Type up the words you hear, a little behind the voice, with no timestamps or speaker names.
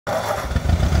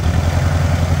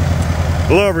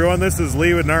Hello everyone, this is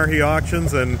Lee with Narhi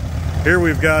Auctions, and here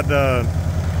we've got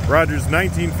Roger's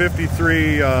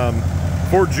 1953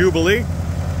 Ford Jubilee.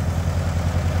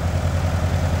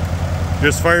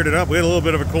 Just fired it up. We had a little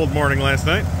bit of a cold morning last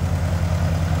night.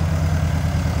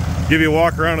 Give you a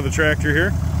walk around of the tractor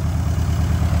here.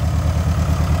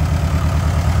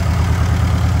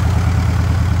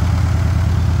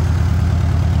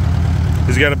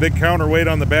 He's got a big counterweight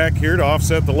on the back here to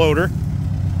offset the loader.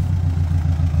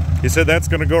 He said that's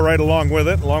going to go right along with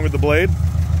it, along with the blade.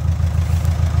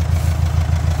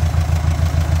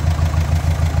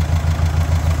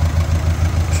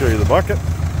 Show you the bucket.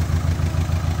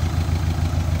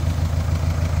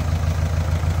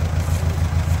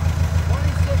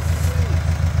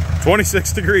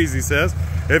 26 degrees, he says.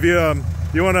 If you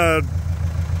want to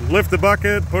lift the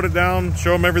bucket, put it down,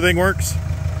 show them everything works.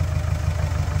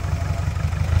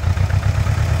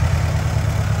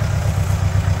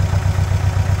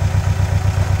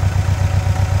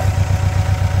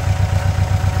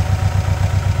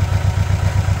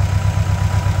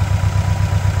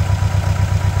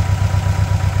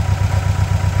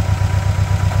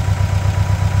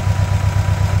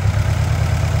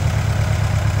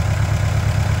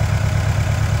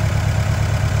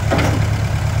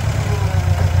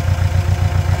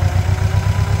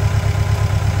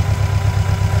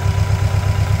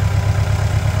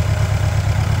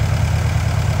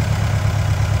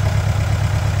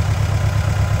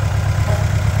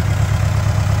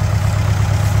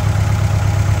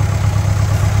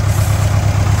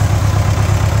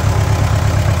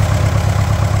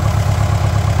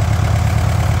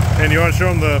 And you want to show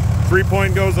them the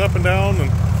 3-point goes up and down? And...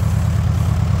 It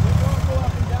won't go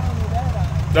up and down with that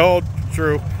on. Oh,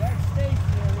 true. That's stationary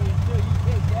until you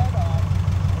take that off.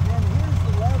 And then here's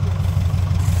the lever.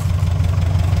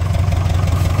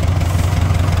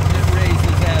 It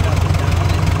raises that up and down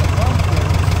into the pump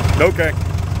goes. Okay.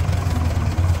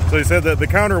 So he said that the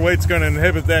counterweight's going to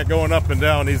inhibit that going up and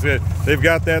down. They've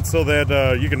got that so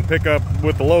that you can pick up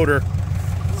with the loader.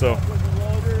 So.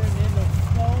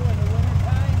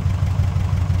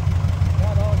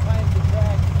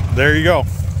 There you go.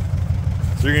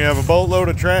 So you're going to have a boatload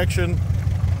of traction,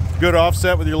 good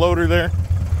offset with your loader there.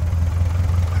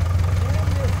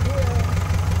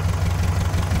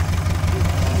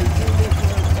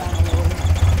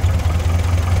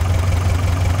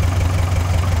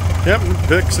 Yep,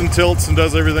 picks and tilts and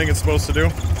does everything it's supposed to do.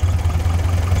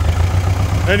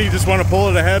 And you just want to pull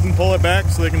it ahead and pull it back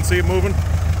so they can see it moving.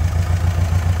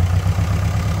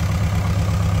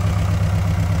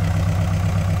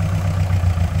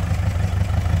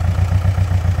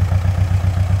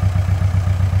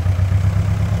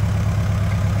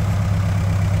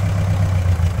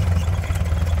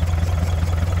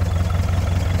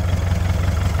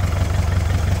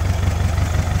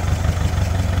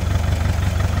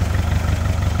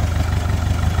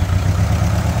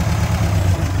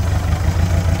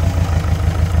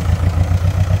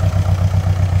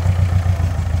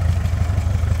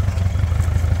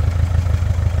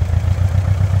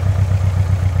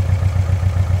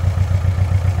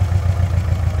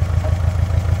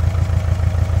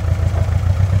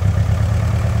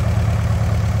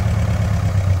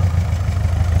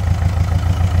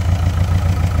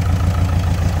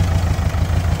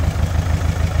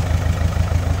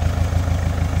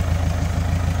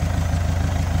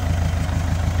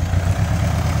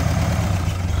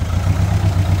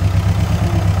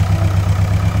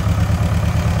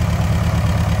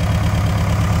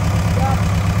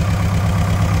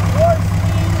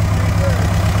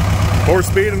 Four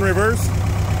speed and reverse.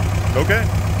 Okay.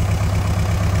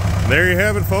 There you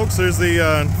have it, folks. There's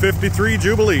the 53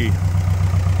 Jubilee.